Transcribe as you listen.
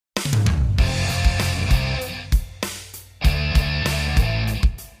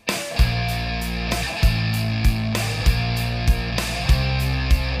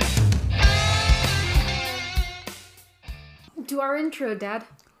our intro, Dad.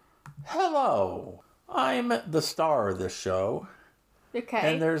 Hello. I'm the star of this show.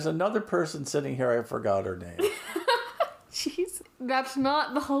 Okay. And there's another person sitting here, I forgot her name. Jeez, that's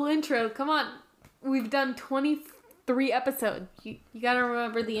not the whole intro. Come on. We've done 23 episodes. You gotta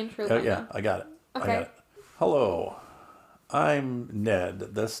remember the intro. Yeah, I got it. Okay. I got it. Hello. I'm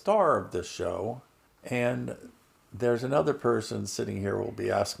Ned, the star of this show. And there's another person sitting here who will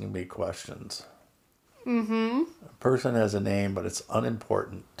be asking me questions. Mm-hmm. The person has a name, but it's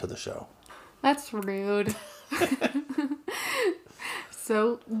unimportant to the show. That's rude.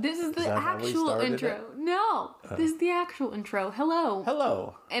 So, this is the actual intro. No, this is the actual intro. Hello.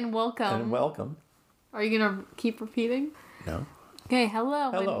 Hello. And welcome. And welcome. Are you going to keep repeating? No. Okay,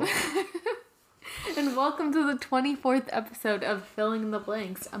 hello. Hello. And welcome to the 24th episode of Filling in the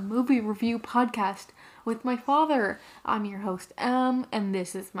Blanks, a movie review podcast with my father. I'm your host, and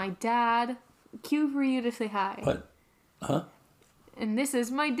this is my dad. Cue for you to say hi. What? Huh? And this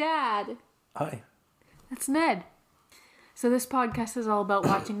is my dad. Hi. That's Ned. So this podcast is all about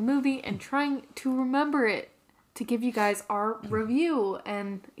watching a movie and trying to remember it to give you guys our review.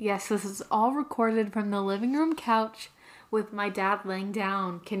 And yes, this is all recorded from the living room couch with my dad laying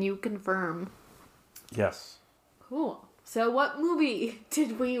down. Can you confirm? Yes. Cool. So what movie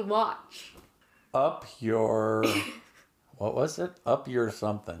did we watch? Up your... What was it? Up your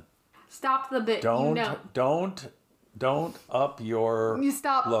something. Stop the bit. Don't up your... You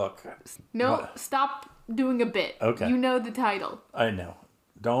stop. Look. No, What? stop doing a bit. Okay. You know the title. I know.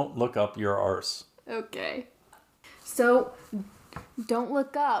 Don't look up your arse. Okay. So, Don't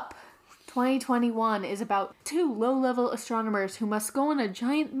Look Up 2021 is about two low-level astronomers who must go on a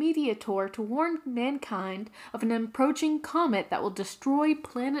giant media tour to warn mankind of an approaching comet that will destroy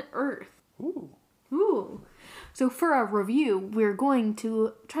planet Earth. Ooh. So for our review, we're going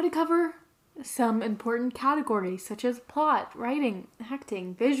to try to cover some important categories such as plot, writing,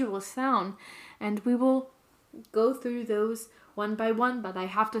 acting, visual, sound, and we will go through those one by one, but I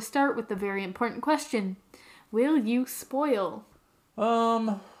have to start with the very important question. Will you spoil?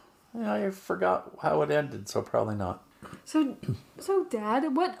 I forgot how it ended, so probably not. So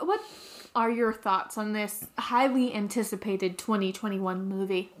Dad, what are your thoughts on this highly anticipated 2021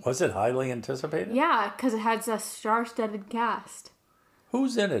 movie? Was it highly anticipated? Yeah, because it has a star-studded cast.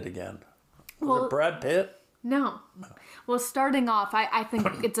 Who's in it again? Was Well, it Brad Pitt? No. Well, starting off, I think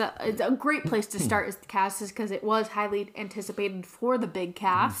it's a great place to start as the cast is because it was highly anticipated for the big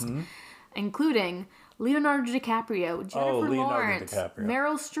cast, including Leonardo DiCaprio, Jennifer Lawrence,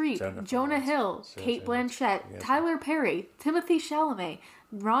 Meryl Streep, Jonah Hill, Kate Blanchett, Tyler Perry, Timothée Chalamet,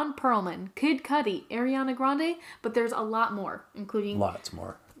 Ron Perlman, Kid Cudi, Ariana Grande, but there's a lot more, including Lots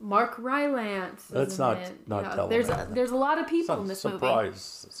more. Mark Rylance. That's not telling There's a lot of people in this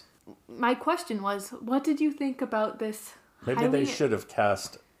surprise. movie. My question was, what did you think about this? Maybe they should have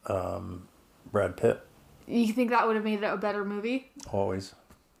cast Brad Pitt. You think that would have made it a better movie? Always.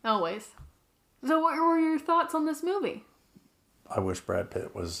 Always. So what were your thoughts on this movie? I wish Brad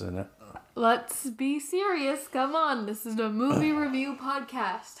Pitt was in it. Let's be serious. Come on. This is a movie review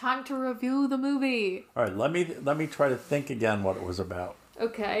podcast. Time to review the movie. All right, let me try to think again what it was about.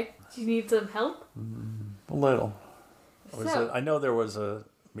 Okay. Do you need some help? A little. So- I know there was a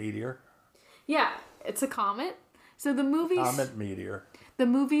meteor. Yeah, it's a comet. So the movie Comet meteor. The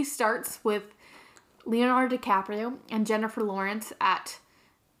movie starts with Leonardo DiCaprio and Jennifer Lawrence at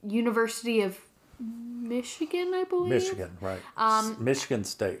University of Michigan, I believe. Michigan, right. Michigan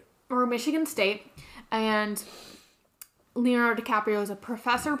State. Or Michigan State. And Leonardo DiCaprio is a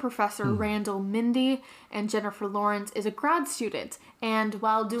professor, Professor Randall Mindy, and Jennifer Lawrence is a grad student. And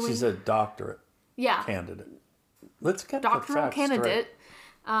while doing... She's a doctorate Yeah. candidate. Let's get Doctoral the facts candidate. straight.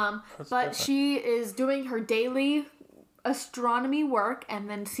 But different. she is doing her daily astronomy work and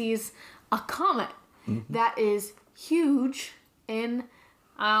then sees a comet that is huge in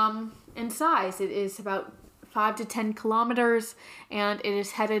size. It is about 5 to 10 kilometers, and it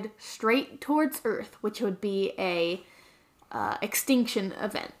is headed straight towards Earth, which would be a extinction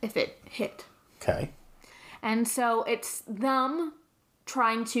event if it hit. Okay. And so it's them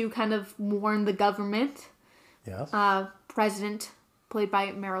trying to kind of warn the government. Yes. President, played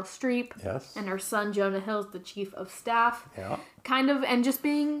by Meryl Streep. Yes. And her son, Jonah Hill, is the chief of staff. Yeah. Kind of, and just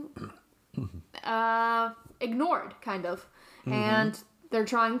being ignored, kind of. And they're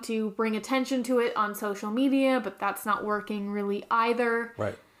trying to bring attention to it on social media, but that's not working really either.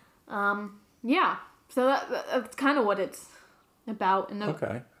 Right. Yeah. So that's kind of what it's about.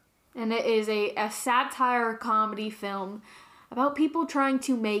 Okay. And it is a satire comedy film about people trying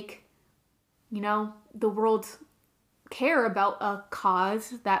to make, the world care about a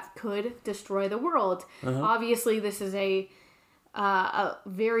cause that could destroy the world. Obviously, this is a a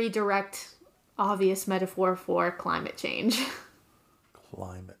very direct, obvious metaphor for climate change.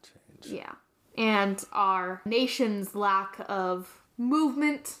 Climate change. Yeah. And our nation's lack of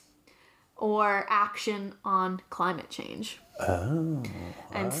movement or action on climate change. Oh.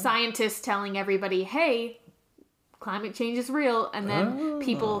 And scientists telling everybody, hey, climate change is real. And then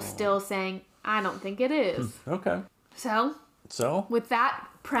people still saying, I don't think it is. Okay. So, with that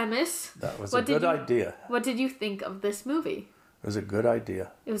premise, that was a good idea. What did you think of this movie? It was a good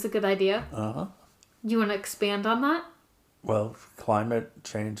idea. It was a good idea? Uh-huh. You want to expand on that? Well, climate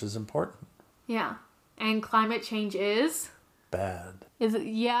change is important. Yeah. And climate change is? Bad.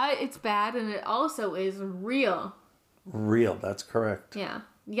 Yeah, it's bad, and it also is real. Real, that's correct. Yeah.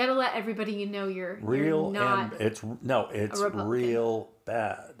 You gotta let everybody you're real, you're not and it's real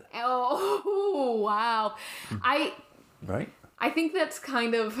bad. Oh, wow. Right? I think that's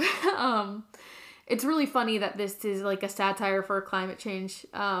kind of it's really funny that this is like a satire for climate change,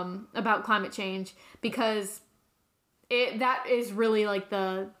 about climate change, because that is really like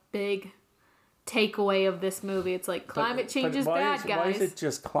the big takeaway of this movie. It's like climate change is bad, guys. Why is it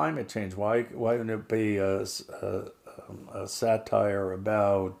just climate change? Why wouldn't it be a satire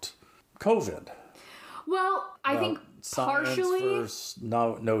about COVID? Well, I think partially. Science versus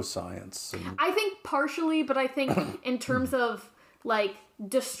no science. I think partially, but I think in terms of like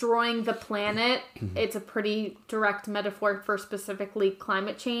destroying the planet, it's a pretty direct metaphor for specifically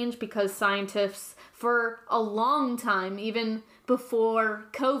climate change, because scientists for a long time, even before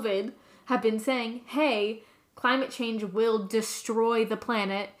COVID, have been saying, hey, climate change will destroy the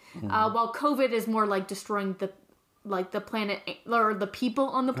planet, while COVID is more like destroying the planet or the people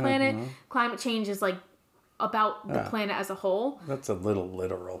on the planet. Climate change is like about the planet as a whole. That's a little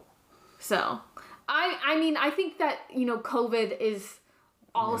literal. So, I mean, I think that, COVID is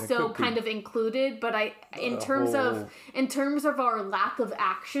also kind of included, but in terms of our lack of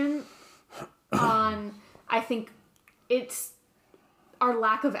action on, I think it's our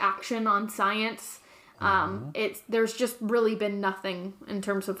lack of action on science. There's just really been nothing in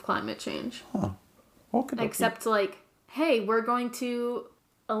terms of climate change. Except like, hey, we're going to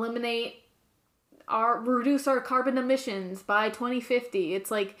reduce our carbon emissions by 2050. It's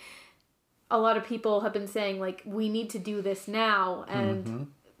like a lot of people have been saying, like, we need to do this now, and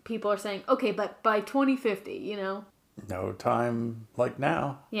people are saying, okay, but by 2050, No time like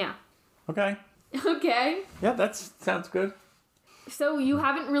now. Yeah. Okay. Okay. Yeah, that sounds good. So you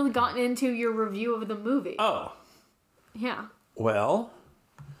haven't really gotten into your review of the movie. Oh. Yeah. Well,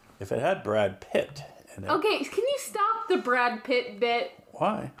 if it had Brad Pitt in it. Okay, can you stop the Brad Pitt bit?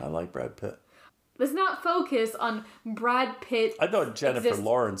 Why? I like Brad Pitt. Let's not focus on Brad Pitt. I thought Jennifer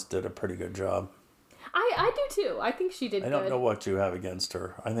Lawrence did a pretty good job. I do too. I think she did good. I don't know what you have against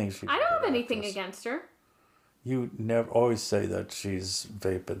her. I think she's I don't have anything against her. You never always say that she's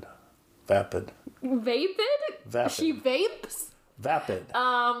vapid. Vapid? Vapid? She vapes? Vapid.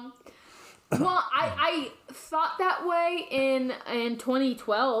 Well, I thought that way in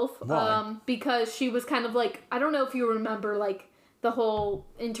 2012. Why? Because she was kind of like, I don't know if you remember, like, the whole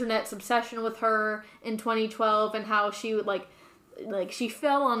internet's obsession with her in 2012 and how she would, like she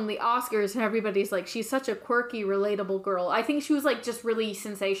fell on the Oscars and everybody's like, she's such a quirky, relatable girl. I think she was, like, just really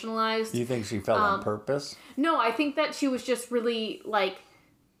sensationalized. You think she fell on purpose? No, I think that she was just really, like,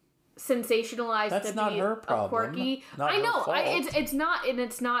 sensationalized. That's not her problem. Quirky. Not I know. her fault. It's not, and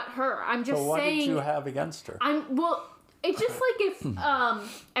it's not her. I'm just saying. So what did you have against her? It's just like if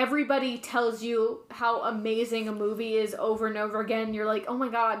everybody tells you how amazing a movie is over and over again, you're like, oh my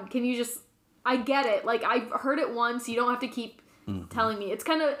god, can you just... I get it. Like, I've heard it once, you don't have to keep telling me. It's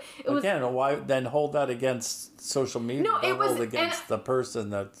kind of... Again, why then hold that against social media? No, it was... hold against the person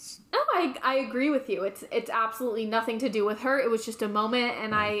that's... No, I agree with you. It's absolutely nothing to do with her. It was just a moment,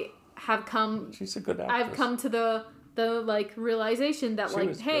 and I have come... She's a good actress. I've come to the like, realization that,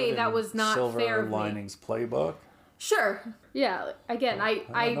 like, hey, that was not fair of me. Silver Linings Playbook. Sure. Yeah. Again, I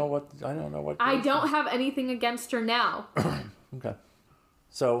don't know what. I don't have anything against her now. Okay.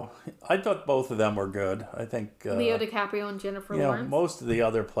 So I thought both of them were good. I think Leo DiCaprio and Jennifer Lawrence. Most of the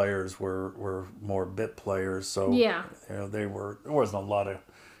other players were more bit players. So yeah, there wasn't a lot of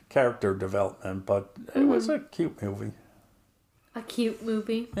character development, but it was a cute movie. A cute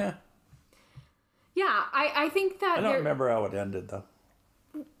movie. Yeah. Yeah, I think that. I don't remember how it ended though.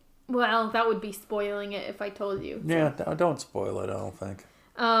 Well, that would be spoiling it if I told you. So. Yeah, don't spoil it, I don't think.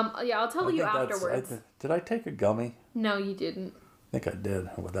 Yeah, I'll tell you afterwards. Did I take a gummy? No, you didn't. I think I did,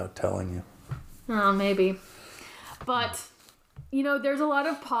 without telling you. Oh, maybe. But, there's a lot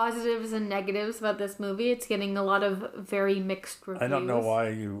of positives and negatives about this movie. It's getting a lot of very mixed reviews. I don't know why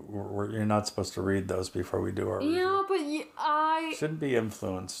you're not supposed to read those before we do our review. Yeah, but shouldn't be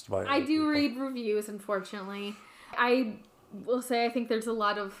influenced by I other do people. read reviews, unfortunately. I will say I think there's a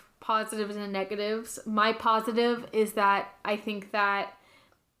lot of positives and negatives. My positive is that I think that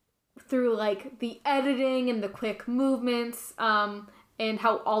through like the editing and the quick movements, and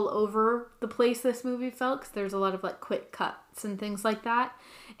how all over the place this movie felt, because there's a lot of like quick cuts and things like that.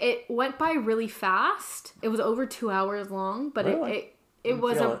 It went by really fast. It was over 2 hours long, but Really? it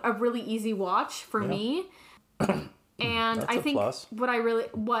was feel it. a really easy watch for me. And That's I a think plus. what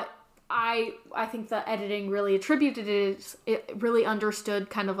I think the editing really attributed is it really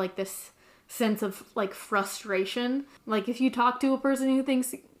understood kind of like this sense of like frustration. Like if you talk to a person who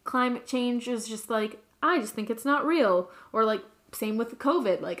thinks climate change is just like, I just think it's not real, or like same with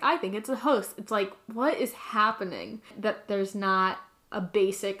COVID, like I think it's a hoax. It's like, what is happening? That there's not a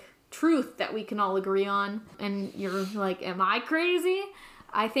basic truth that we can all agree on, and you're like, am I crazy?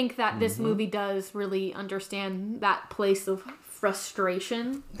 I think that this movie does really understand that place of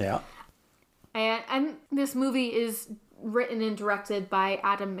frustration. Yeah. And this movie is written and directed by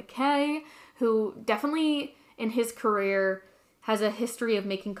Adam McKay, who definitely in his career has a history of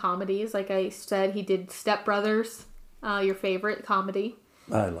making comedies. Like I said, he did Step Brothers, your favorite comedy.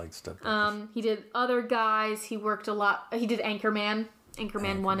 I like Step Brothers. He did Other Guys. He worked a lot. He did Anchorman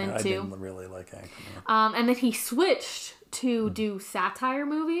 1 and 2. I didn't really like Anchorman. And then he switched to do satire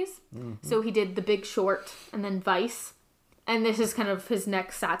movies. So he did The Big Short and then Vice. And this is kind of his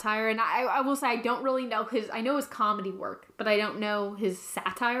next satire. And I will say I don't really know I know his comedy work, but I don't know his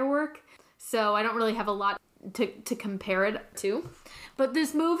satire work. So I don't really have a lot to compare it to. But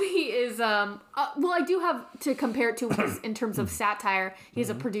this movie is, I do have to compare it to his, in terms of satire. He's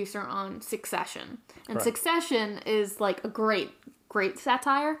a producer on Succession. And Right. Succession is like a great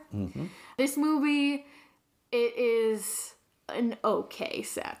satire. This movie, it is an okay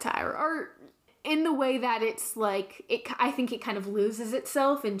satire, or in the way that it's like, I think it kind of loses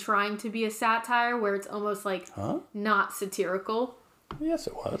itself in trying to be a satire, where it's almost like not satirical. Yes,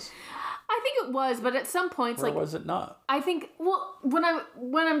 it was. I think it was, but at some points, Or like, was it not? I think, well, what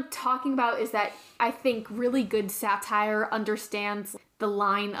I'm talking about is that I think really good satire understands the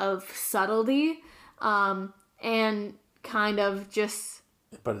line of subtlety, and kind of just.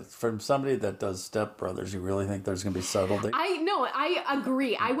 But it's from somebody that does Step Brothers, you really think there's going to be subtlety? I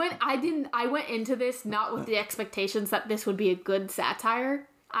agree. I went into this not with the expectations that this would be a good satire.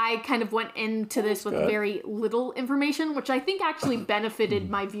 I kind of went into this with good. very little information, which I think actually benefited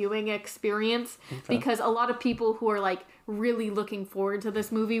my viewing experience, because a lot of people who are like really looking forward to this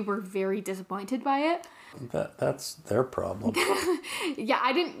movie were very disappointed by it. That's their problem. Yeah,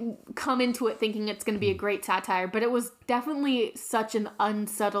 I didn't come into it thinking it's going to be a great satire, but it was definitely such an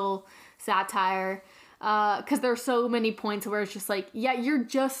unsubtle satire, because there are so many points where it's just like, yeah, you're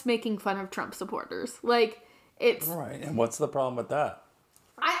just making fun of Trump supporters. Like, it's... Right, and what's the problem with that?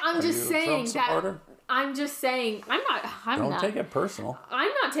 I'm just saying Trump that... supporter? I'm just saying, Don't take it personal.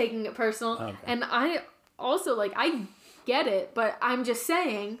 I'm not taking it personal. Okay. And I also, like, I get it, but I'm just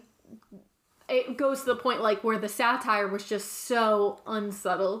saying it goes to the point, like, where the satire was just so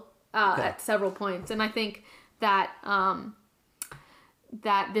unsubtle at several points. And I think that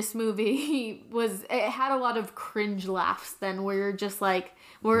that this movie it had a lot of cringe laughs then, where you're just like,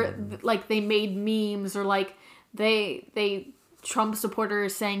 like they made memes, or like they Trump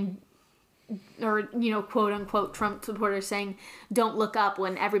supporters saying, or, you know, quote unquote Trump supporters saying, don't look up,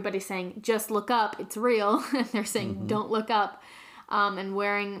 when everybody's saying, just look up, it's real. And they're saying, don't look up, and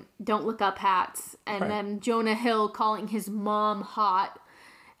wearing don't look up hats. And then Jonah Hill calling his mom hot.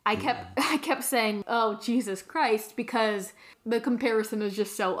 I kept saying, oh, Jesus Christ, because the comparison is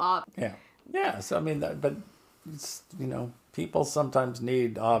just so obvious. Yeah. Yeah, so I mean, but, it's, you know, people sometimes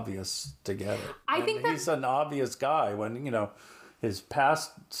need obvious to get it. I think he's an obvious guy when, you know, his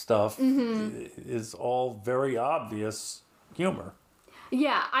past stuff is all very obvious humor.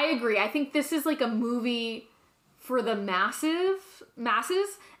 Yeah, I agree. I think this is like a movie for the masses,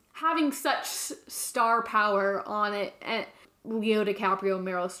 having such star power on it, and Leo DiCaprio,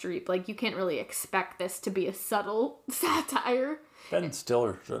 Meryl Streep. Like, you can't really expect this to be a subtle satire. Ben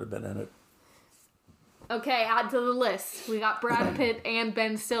Stiller should have been in it. Okay, add to the list. We got Brad Pitt and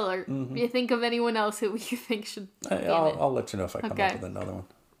Ben Stiller. You think of anyone else who you think should be in it? I'll let you know if I come Okay. up with another one.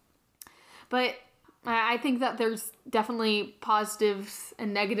 But I think that there's definitely positives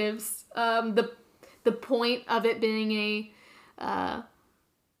and negatives. The point of it being a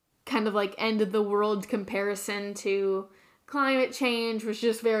kind of like end of the world comparison to climate change was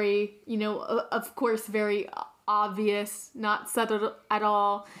just very, you know, of course, very obvious, not subtle at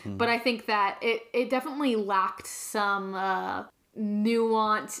all. But I think that it definitely lacked some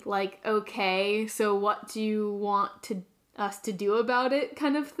nuance, like, okay, so what do you want to us to do about it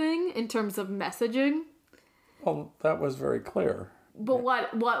kind of thing in terms of messaging. Well, that was very clear. But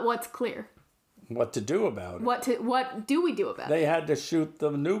what's clear? What to do about it. What do we do about it? They had to shoot the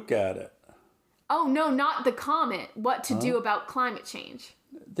nuke at it. Oh, no, not the comet. What to do about climate change.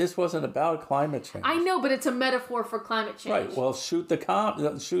 This wasn't about climate change. I know, but it's a metaphor for climate change. Right. Well, shoot the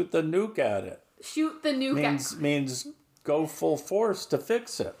nuke at it. Shoot the nuke Means go full force to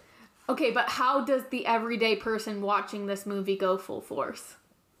fix it. Okay, but how does the everyday person watching this movie go full force?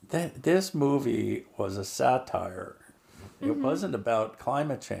 This movie was a satire. It wasn't about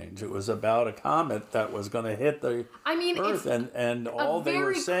climate change. It was about a comet that was going to hit the Earth. And all they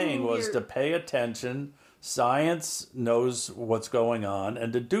were saying was to pay attention. Science knows what's going on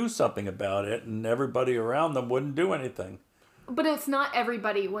and to do something about it. And everybody around them wouldn't do anything. But it's not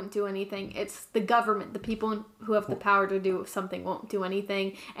everybody wouldn't do anything. It's the government. The people who have the power to do something won't do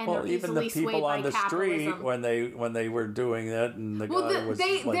anything, and they're easily swayed by capitalism. Even the people on the street when they were doing that, and the guy was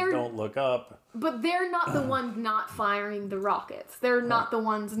like, "Don't look up." But they're not the ones not firing the rockets. They're not the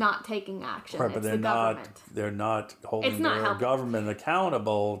ones not taking action. Right, but they're not holding their government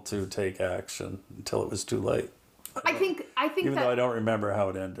accountable to take action until it was too late. I think even though I don't remember how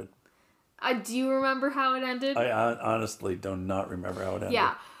it ended. Do you remember how it ended? I honestly do not remember how it ended.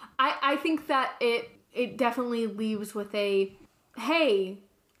 Yeah. I think that it definitely leaves with a, hey,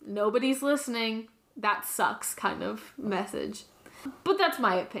 nobody's listening, that sucks kind of message. But that's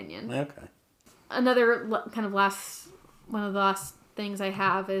my opinion. Okay. Another kind of one of the last things I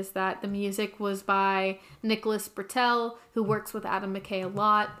have is that the music was by Nicholas Britell, who works with Adam McKay a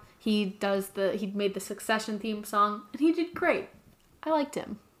lot. He made the Succession theme song, and he did great. I liked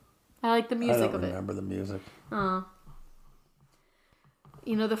him. I like the music of it. I don't remember the music.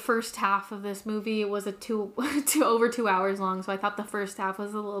 The first half of this movie was over 2 hours long, so I thought the first half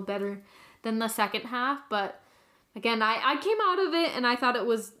was a little better than the second half. But again, I came out of it and I thought it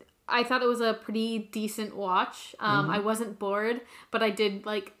was a pretty decent watch. I wasn't bored, but I did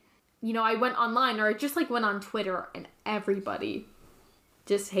I went online or I just went on Twitter and everybody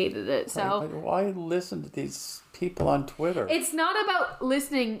just hated it. So right, but why listen to these people on Twitter? It's not about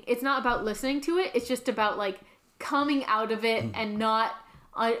listening. It's not about listening to it. It's just about coming out of it and not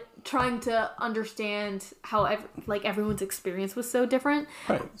trying to understand how everyone's experience was so different.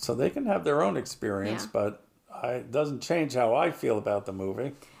 Right. So they can have their own experience, but it doesn't change how I feel about the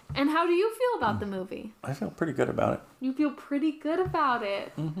movie. And how do you feel about the movie? I feel pretty good about it. You feel pretty good about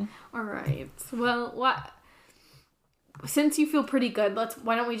it. Mm-hmm. All right. Well, since you feel pretty good,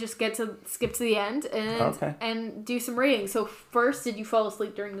 why don't we just skip to the end and do some ratings. So first, did you fall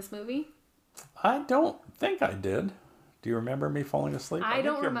asleep during this movie? I don't think I did. Do you remember me falling asleep? I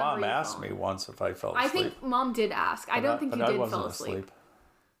don't remember. Your mom asked me once if I fell asleep. I think Mom did ask. I don't think you did fall asleep.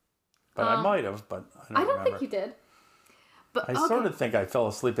 But I might have, but I don't think you did. But I sort of think I fell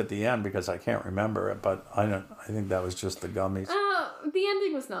asleep at the end because I can't remember it, but I think that was just the gummies. The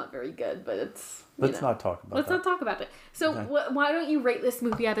ending was not very good, but it's... Let's not talk about Let's not talk about it. So why don't you rate this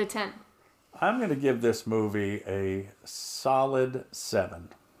movie out of 10? I'm going to give this movie a solid 7.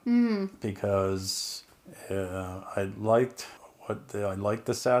 Because I liked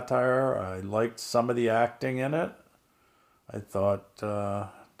the satire. I liked some of the acting in it. I thought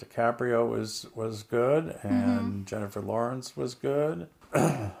DiCaprio was good, and Jennifer Lawrence was good,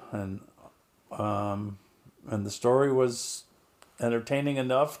 and the story was entertaining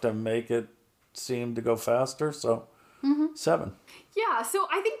enough to make it seem to go faster. So 7. Yeah. So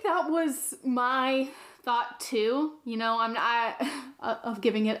I think that was my thought too. I'm not of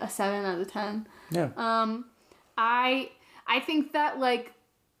giving it a 7 out of 10. Yeah. I think that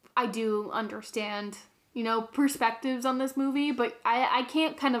I do understand perspectives on this movie, but I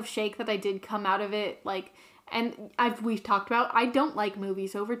can't kind of shake that I did come out of it and we've talked about I don't like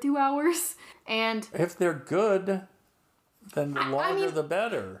movies over 2 hours, and if they're good, then the longer the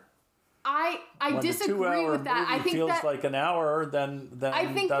better. I disagree with that. I think feels like an hour, then I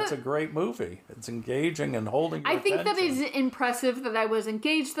think that's a great movie. It's engaging and holding your attention. I think that is impressive that I was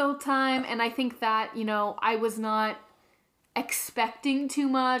engaged the whole time, and I think that, I was not expecting too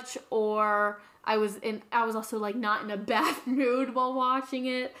much, or I was also not in a bad mood while watching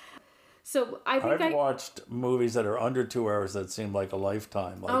it. So I've watched movies that are under 2 hours that seem like a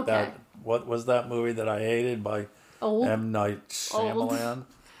lifetime. That. What was that movie that I hated by M. Night Shyamalan? Old.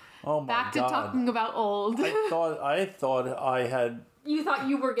 Oh my God! Back to talking about old. I thought I had. You thought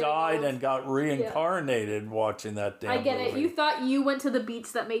you were died old. And got reincarnated watching that damn movie. I get it. You thought you went to the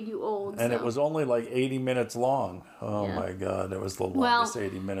beach that made you old. And it was only 80 minutes long. Oh my God! It was the longest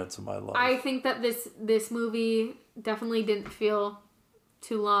 80 minutes of my life. I think that this movie definitely didn't feel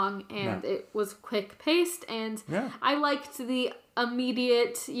too long, and it was quick paced, and I liked the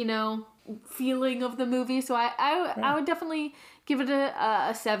immediate, feeling of the movie. So I would definitely give it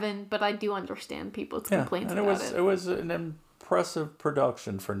a 7, but I do understand people's complaints about it. It was an impressive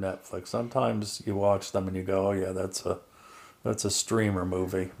production for Netflix. Sometimes you watch them and you go, oh yeah, that's a streamer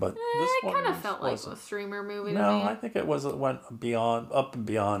movie, but this one kind of felt like a streamer movie to me. No, I think it went up and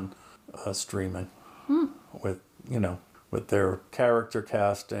beyond streaming with their character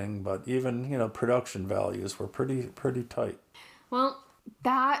casting, but even production values were pretty tight. Well,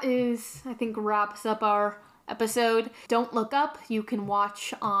 that is, I think, wraps up our episode. Don't Look Up, you can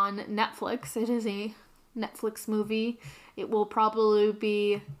watch on Netflix. It is a Netflix movie. It will probably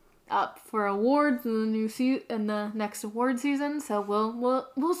be up for awards in the next award season. So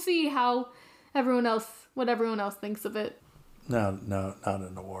we'll see what everyone else thinks of it. No, not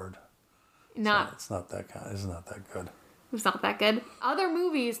an award. It's not that good. It's not that good. Other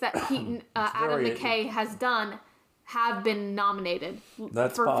movies that Adam McKay has done have been nominated.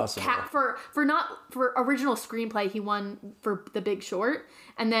 That's possible. For original screenplay, he won for The Big Short,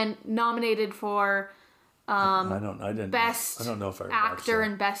 and then nominated for I don't know if I actor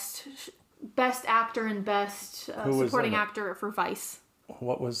and best actor and best supporting actor for Vice.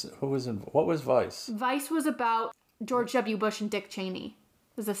 What was Vice? Vice was about George W. Bush and Dick Cheney.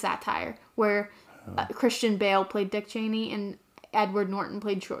 It was a satire where Christian Bale played Dick Cheney and Edward Norton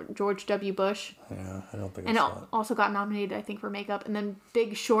played George W. Bush. Yeah, I don't think. And it also got nominated, I think, for makeup. And then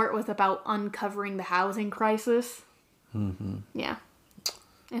Big Short was about uncovering the housing crisis. Mm-hmm. Yeah,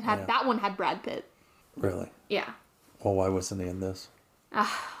 that one had Brad Pitt. Really? Yeah. Well, why wasn't he in this?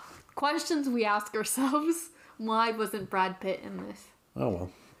 Questions we ask ourselves. Why wasn't Brad Pitt in this? Oh,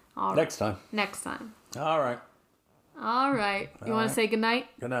 well. All Next time. Next time. All right. You want to say goodnight?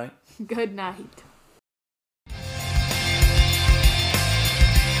 Good night. Good night.